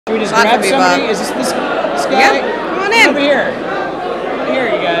we just grab somebody? Is this guy? Yep. Come on in. Over here. Over here,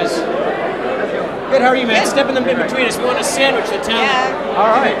 you guys. Good, how are you, man? Step in between us. We want a sandwich to town. Yeah.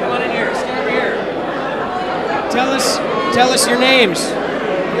 All right. Come on in here. Stand over here. Tell us your names.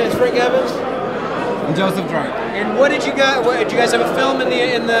 My name's Frank Evans. I'm Joseph Drake. And what did you guys? Did you guys have a film in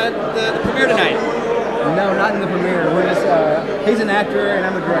the premiere tonight? No, not in the premiere. We're just he's an actor and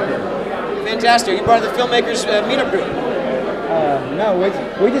I'm a director. Fantastic. Are you part of the Filmmakers Meetup group? No,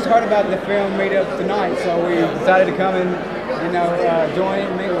 we just heard about the film Meetup tonight, so we decided to come and join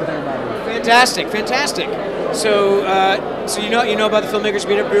and meet with everybody. Fantastic, fantastic. So you know about the Filmmakers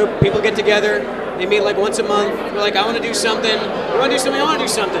Meetup group. People get together. They meet like once a month. We're like, I want to do something. You want to do something? I want to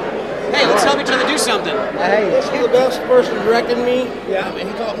do something. Hey, let's help each other do something. Hey, this is the best person directing me. Yeah. And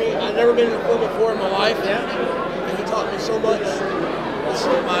he taught me. I've never been in a film before in my life. Yeah. And he taught me so much. This is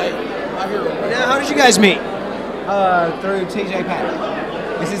my hero. Now, how did you guys meet? Through TJ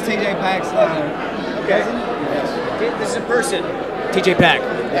Pack. This is TJ Pack's cousin. Yes. This is a person. TJ Pack.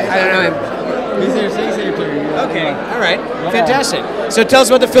 I don't know him. He's here too. Okay. All right. Fantastic. So tell us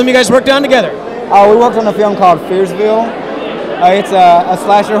about the film you guys worked on together. We worked on a film called Fearsville. It's a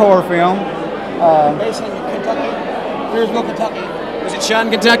slasher horror film. Based in Kentucky. Fearsville, Kentucky. Was it shot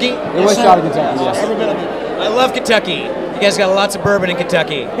in Kentucky? It was shot in Kentucky, yes. Every bit of it. I love Kentucky. You guys got lots of bourbon in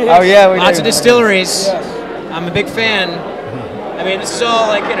Kentucky. Oh yeah, we Lots do. of distilleries. Yes. I'm a big fan. I mean, this is all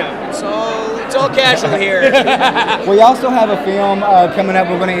like, it's all casual here. We also have a film coming up.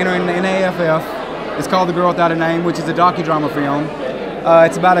 We're going to enter in the NAFF. It's called The Girl Without a Name, which is a docudrama film.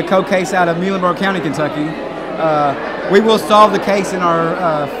 It's about a cold case out of Muhlenberg County, Kentucky. We will solve the case in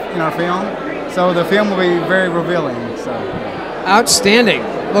our film, so the film will be very revealing. So. Outstanding.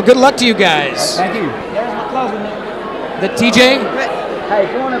 Well, good luck to you guys. Thank you. There's my cousin. The TJ? Hey,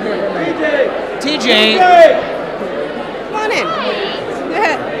 come on up here with me. TJ, Come on in.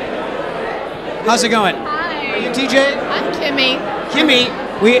 how's it going? Hi. Are you TJ? I'm Kimmy. Kimmy,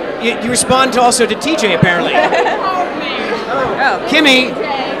 you respond also to TJ apparently. Oh. Kimmy,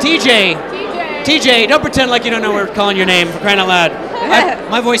 TJ, TJ, don't pretend like you don't know we're calling your name, for crying out loud.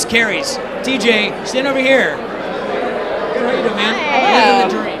 My voice carries. TJ, stand over here. Good, how you doing, man? Hi.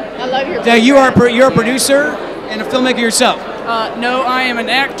 Living the dream. I love your Now you're a producer and a filmmaker yourself. No, I am an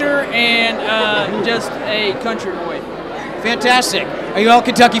actor and just a country boy. Fantastic. Are you all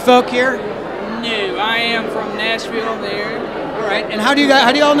Kentucky folk here? No, I am from Nashville there. All right. And how do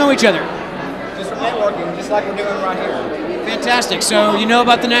you all know each other? Just networking, just like we're doing right here. Fantastic. So you know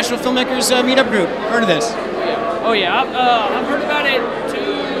about the Nashville Filmmakers Meetup group? Heard of this? Oh yeah, I've heard about it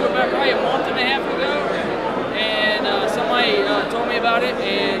about probably a month and a half ago, and somebody told me about it,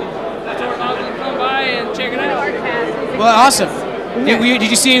 and I told them I was going to come by and check it out. Well, awesome. Did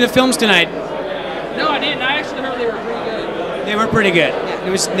you see any of the films tonight? No, I didn't. I actually heard they were pretty good. They were pretty good.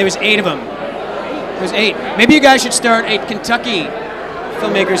 There was 8 of them. There was 8. Maybe you guys should start a Kentucky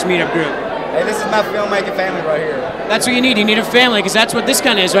Filmmakers Meetup group. Hey, this is my filmmaking family right here. That's what you need. You need a family, because that's what this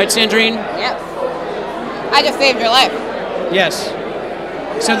kind of is, right, Sandrine? Yes. I just saved your life. Yes.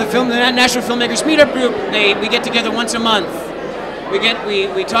 So the National Filmmakers Meetup group, we get together once a month.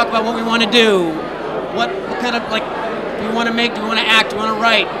 We talk about what we want to do, what kind of, like, do we want to make, do we want to act, do we want to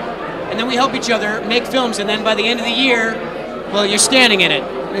write, and then we help each other make films, and then by the end of the year, well, you're standing in it.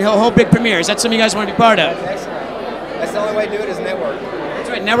 The whole big premiere. Is that something you guys want to be part of? Excellent. That's the only way to do it is network. That's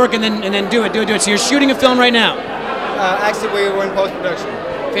right, network and then do it. So you're shooting a film right now. Actually, we're in post-production.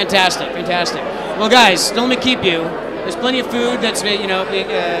 Fantastic. Well, guys, don't let me keep you. There's plenty of food that's being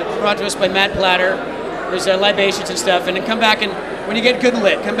brought to us by Matt Platter. There's libations and stuff, and then come back and when you get good and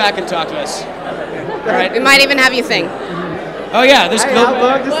lit, come back and talk to us. All right. We might even have you sing. Oh yeah, this I'd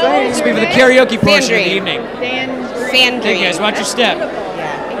love to sing. will be for the karaoke portion of the Sandrine. evening. Sandrine. Hey guys, watch your step.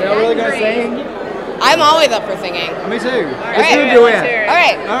 Y'all really gonna sing? I'm always up for singing. Me too. right. Let's do a duet. All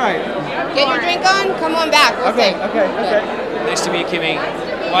right. All right. Get your drink on. Come on back. We'll sing. Okay. Nice to meet you, Kimmy.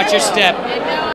 Watch your step.